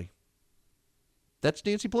politically. That's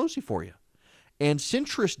Nancy Pelosi for you. And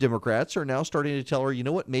centrist Democrats are now starting to tell her, you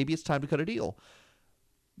know what, maybe it's time to cut a deal.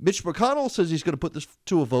 Mitch McConnell says he's going to put this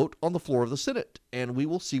to a vote on the floor of the Senate, and we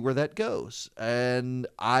will see where that goes. And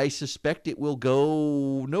I suspect it will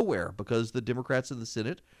go nowhere because the Democrats in the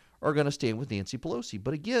Senate are going to stand with Nancy Pelosi.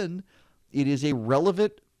 But again, it is a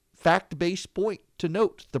relevant fact-based point to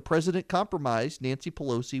note. The president compromised, Nancy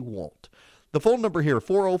Pelosi won't. The phone number here,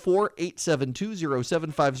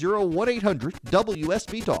 404-872-0750,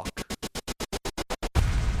 1-800-WSB-TALK.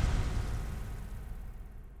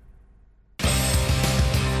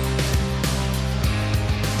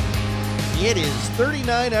 It is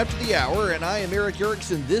 39 after the hour, and I am Eric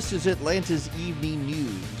Erickson. This is Atlanta's Evening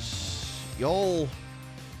News. Y'all,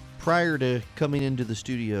 prior to coming into the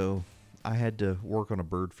studio, I had to work on a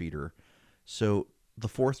bird feeder. So the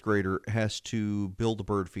fourth grader has to build a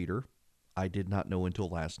bird feeder. I did not know until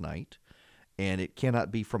last night. And it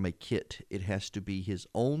cannot be from a kit. It has to be his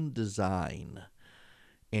own design.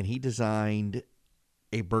 And he designed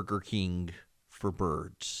a Burger King for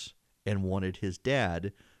birds and wanted his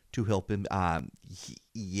dad to help him.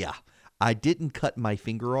 Yeah, I didn't cut my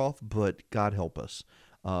finger off, but God help us.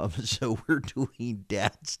 So we're doing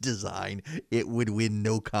Dad's design. It would win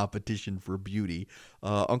no competition for beauty.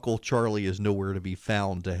 Uncle Charlie is nowhere to be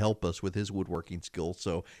found to help us with his woodworking skills,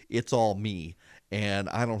 so it's all me, and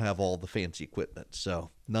I don't have all the fancy equipment.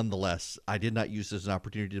 So nonetheless, I did not use this as an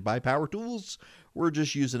opportunity to buy power tools. We're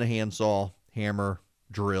just using a handsaw, hammer,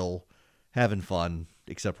 drill, having fun.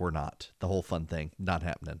 Except we're not. The whole fun thing, not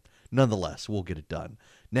happening. Nonetheless, we'll get it done.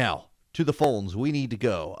 Now, to the phones we need to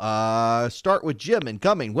go. Start with Jim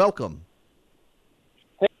incoming. Welcome.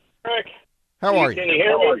 Hey, Rick. How are you? Can you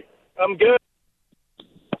hear me? I'm good.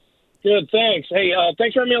 Good, thanks. Hey,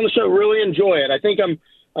 thanks for having me on the show. Really enjoy it. I think I'm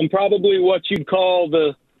probably what you'd call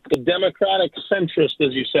the Democratic centrist,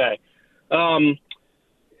 as you say. And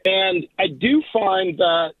I do find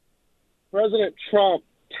that President Trump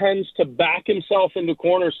tends to back himself into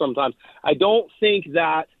corners sometimes. I don't think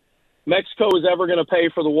that Mexico is ever going to pay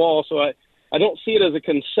for the wall, so I don't see it as a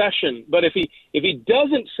concession. But if he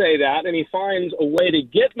doesn't say that and he finds a way to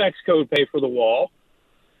get Mexico to pay for the wall,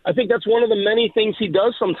 I think that's one of the many things he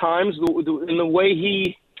does sometimes in the way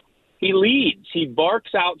he leads. He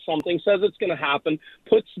barks out something, says it's going to happen,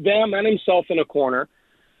 puts them and himself in a corner.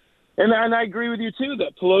 And I agree with you, too,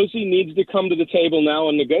 that Pelosi needs to come to the table now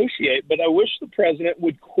and negotiate. But I wish the president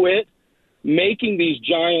would quit making these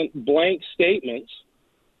giant blank statements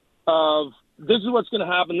of this is what's going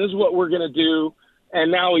to happen, this is what we're going to do,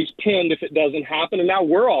 and now he's pinned if it doesn't happen, and now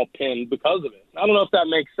we're all pinned because of it. I don't know if that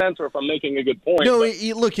makes sense or if I'm making a good point. No,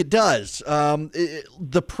 look, it does.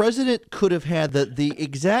 The president could have had the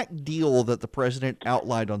exact deal that the president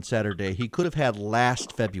outlined on Saturday, he could have had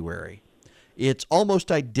last February. It's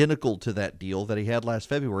almost identical to that deal that he had last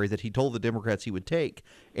February that he told the Democrats he would take,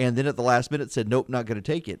 and then at the last minute said, nope, not going to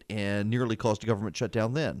take it, and nearly caused a government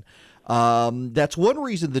shutdown then. That's one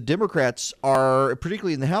reason the Democrats are,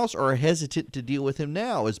 particularly in the House, are hesitant to deal with him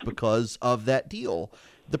now, is because of that deal.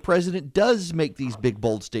 The president does make these big,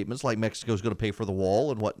 bold statements like Mexico's going to pay for the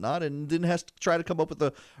wall and whatnot, and then has to try to come up with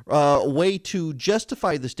a way to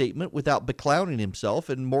justify the statement without beclowning himself.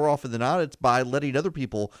 And more often than not, it's by letting other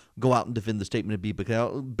people go out and defend the statement and be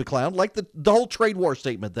beclowned, like the whole trade war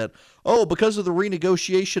statement that, because of the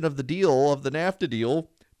renegotiation of the deal, of the NAFTA deal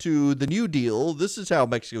to the New Deal, this is how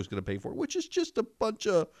Mexico's going to pay for it, which is just a bunch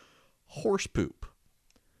of horse poop.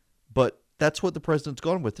 But that's what the president's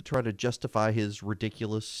gone with to try to justify his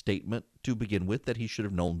ridiculous statement to begin with, that he should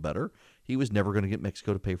have known better. He was never going to get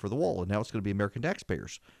Mexico to pay for the wall, and now it's going to be American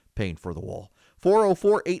taxpayers paying for the wall.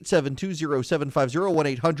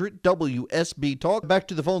 404-872-0750, 1-800-WSB Talk. Back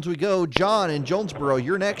to the phones we go. John in Jonesboro,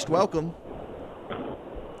 you're next. Welcome.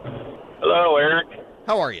 Hello, Eric.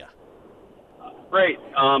 How are you? Great.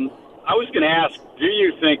 I was going to ask, do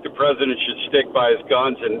you think the president should stick by his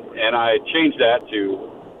guns? And I changed that to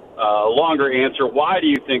a longer answer. Why do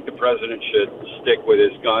you think the president should stick with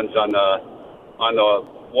his guns on the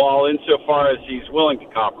wall insofar as he's willing to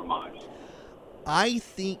compromise? I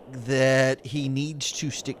think that he needs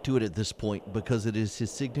to stick to it at this point because it is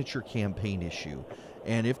his signature campaign issue.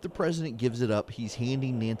 And if the president gives it up, he's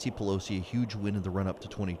handing Nancy Pelosi a huge win in the run-up to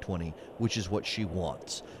 2020, which is what she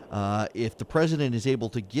wants. If the president is able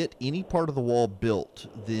to get any part of the wall built,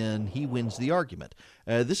 then he wins the argument.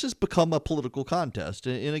 This has become a political contest.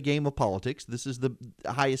 In a game of politics, this is the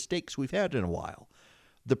highest stakes we've had in a while.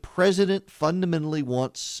 The president fundamentally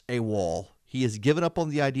wants a wall. He has given up on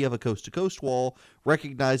the idea of a coast-to-coast wall,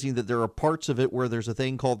 recognizing that there are parts of it where there's a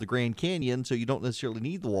thing called the Grand Canyon, so you don't necessarily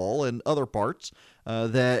need the wall, and other parts,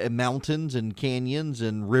 that mountains and canyons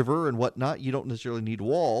and river and whatnot, you don't necessarily need a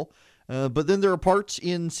wall. But then there are parts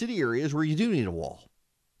in city areas where you do need a wall.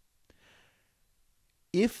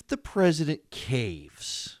 If the president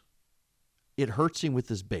caves, it hurts him with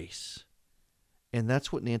his base, and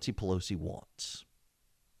that's what Nancy Pelosi wants.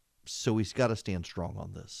 So he's got to stand strong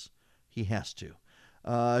on this. He has to.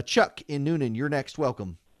 Chuck in Noonan, you're next.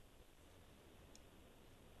 Welcome.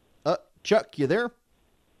 Chuck, you there?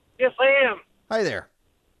 Yes, I am. Hi there.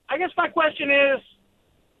 I guess my question is,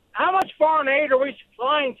 how much foreign aid are we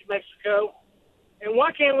supplying to Mexico? And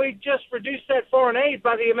why can't we just reduce that foreign aid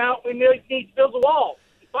by the amount we need to build the wall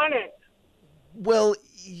and finance? Well,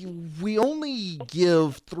 we only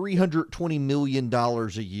give $320 million a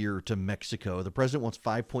year to Mexico. The president wants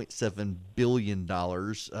 $5.7 billion.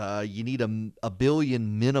 You need a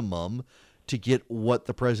billion minimum to get what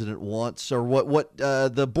the president wants, or what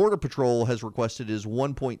the Border Patrol has requested is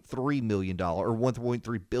 $1.3 million or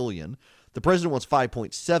 $1.3 billion. The president wants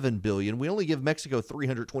 $5.7 billion. We only give Mexico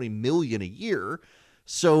 $320 million a year.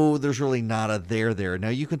 So there's really not a there. Now,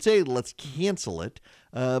 you can say, let's cancel it,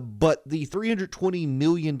 but the $320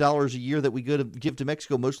 million a year that we give to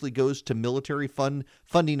Mexico mostly goes to military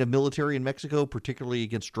funding of military in Mexico, particularly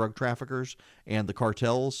against drug traffickers and the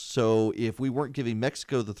cartels. So if we weren't giving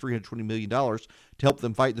Mexico the $320 million to help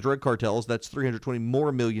them fight the drug cartels, that's $320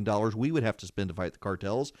 more million we would have to spend to fight the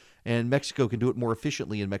cartels, and Mexico can do it more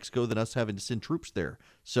efficiently in Mexico than us having to send troops there.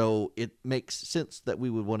 So it makes sense that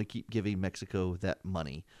we would want to keep giving Mexico that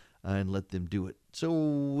money and let them do it.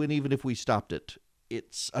 So, and even if we stopped it,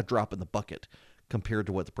 it's a drop in the bucket compared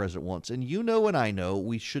to what the president wants. And you know and I know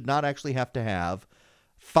we should not actually have to have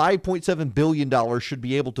 $5.7 billion should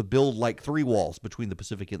be able to build like 3 walls between the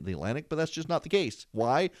Pacific and the Atlantic, but that's just not the case.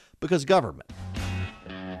 Why? Because government.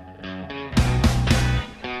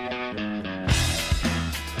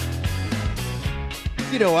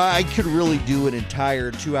 You know, I could really do an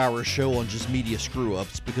entire 2-hour show on just media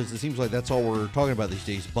screw-ups because it seems like that's all we're talking about these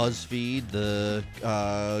days. BuzzFeed, the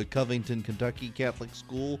Covington, Kentucky Catholic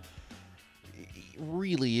School, it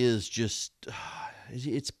really is just,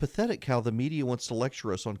 it's pathetic how the media wants to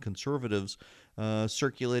lecture us on conservatives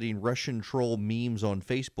circulating Russian troll memes on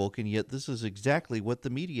Facebook, and yet this is exactly what the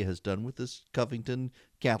media has done with this Covington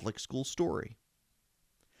Catholic School story.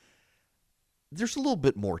 There's a little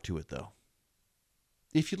bit more to it, though.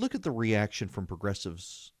 If you look at the reaction from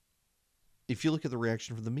progressives, if you look at the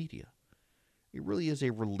reaction from the media, it really is a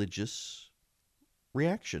religious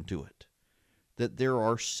reaction to it. That there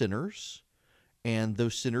are sinners, and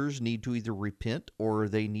those sinners need to either repent or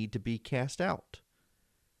they need to be cast out.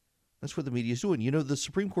 That's what the media is doing. You know, the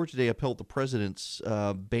Supreme Court today upheld the president's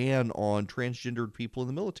ban on transgendered people in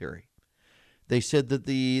the military. They said that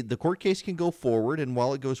the court case can go forward, and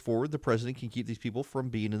while it goes forward, the president can keep these people from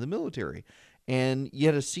being in the military. And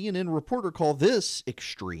yet a CNN reporter called this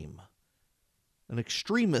extreme, an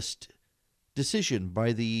extremist decision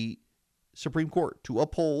by the Supreme Court to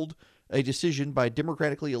uphold a decision by a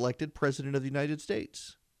democratically elected president of the United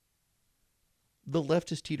States. The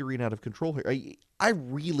left is teetering out of control here. I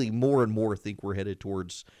really more and more think we're headed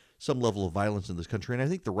towards some level of violence in this country, and I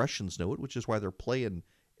think the Russians know it, which is why they're playing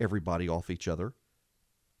everybody off each other.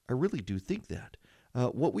 I really do think that.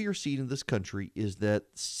 What we are seeing in this country is that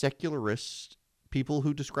secularists, people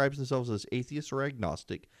who describe themselves as atheists or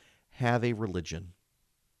agnostic, have a religion.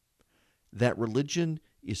 That religion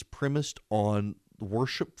is premised on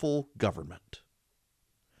worshipful government.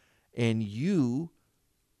 And you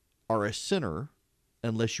are a sinner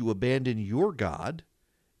unless you abandon your God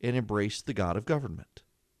and embrace the God of government.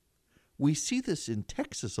 We see this in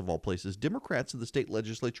Texas, of all places. Democrats in the state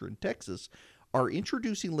legislature in Texas are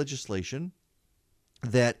introducing legislation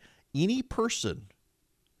that any person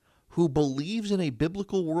who believes in a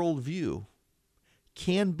biblical worldview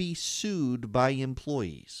can be sued by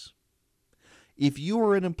employees. If you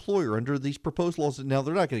are an employer under these proposed laws, now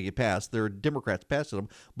they're not going to get passed, there are Democrats passing them,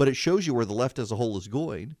 but it shows you where the left as a whole is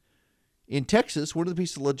going. In Texas, one of the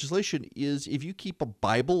pieces of legislation is if you keep a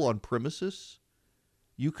Bible on premises,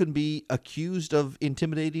 you can be accused of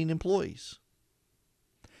intimidating employees.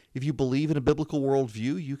 If you believe in a biblical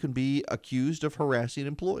worldview, you can be accused of harassing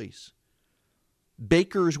employees.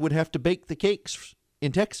 Bakers would have to bake the cakes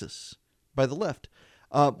in Texas by the left.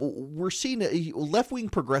 We're seeing a left-wing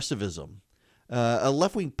progressivism. A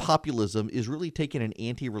left-wing populism is really taking an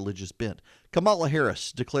anti-religious bent. Kamala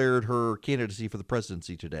Harris declared her candidacy for the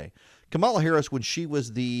presidency today. Kamala Harris, when she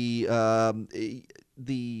was the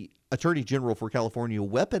Attorney General for California,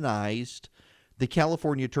 weaponized the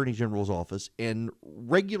California Attorney General's office and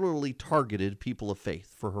regularly targeted people of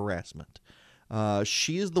faith for harassment.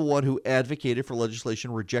 She is the one who advocated for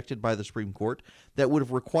legislation rejected by the Supreme Court that would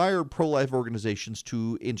have required pro-life organizations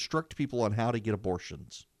to instruct people on how to get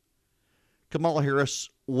abortions. Kamala Harris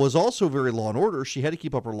was also very law and order. She had to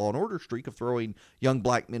keep up her law and order streak of throwing young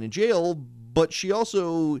black men in jail, but she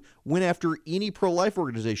also went after any pro-life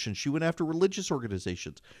organization. She went after religious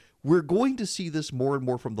organizations. We're going to see this more and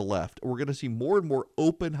more from the left. We're going to see more and more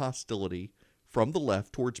open hostility from the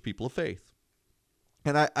left towards people of faith.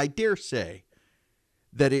 And I dare say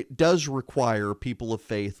that it does require people of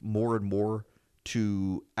faith more and more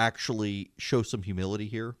to actually show some humility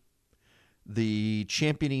here. The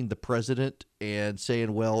championing the president and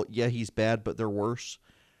saying, well, yeah, he's bad, but they're worse.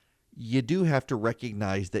 You do have to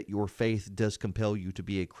recognize that your faith does compel you to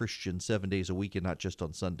be a Christian 7 days a week and not just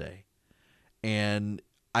on Sunday. And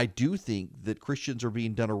I do think that Christians are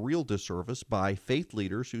being done a real disservice by faith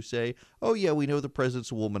leaders who say, oh, yeah, we know the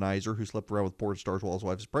president's a womanizer who slept around with porn stars while his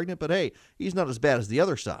wife is pregnant, but hey, he's not as bad as the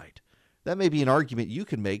other side. That may be an argument you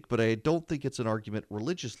can make, but I don't think it's an argument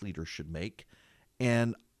religious leaders should make.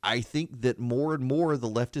 And I think that more and more the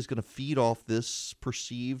left is going to feed off this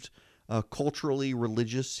perceived culturally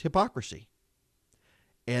religious hypocrisy.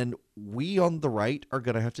 And we on the right are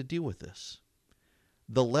going to have to deal with this.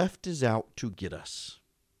 The left is out to get us.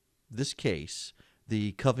 This case,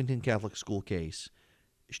 the Covington Catholic School case,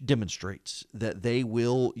 demonstrates that they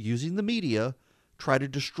will, using the media, try to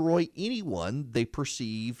destroy anyone they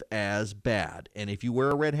perceive as bad. And if you wear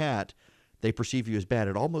a red hat, they perceive you as bad.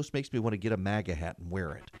 It almost makes me want to get a MAGA hat and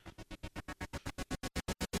wear it.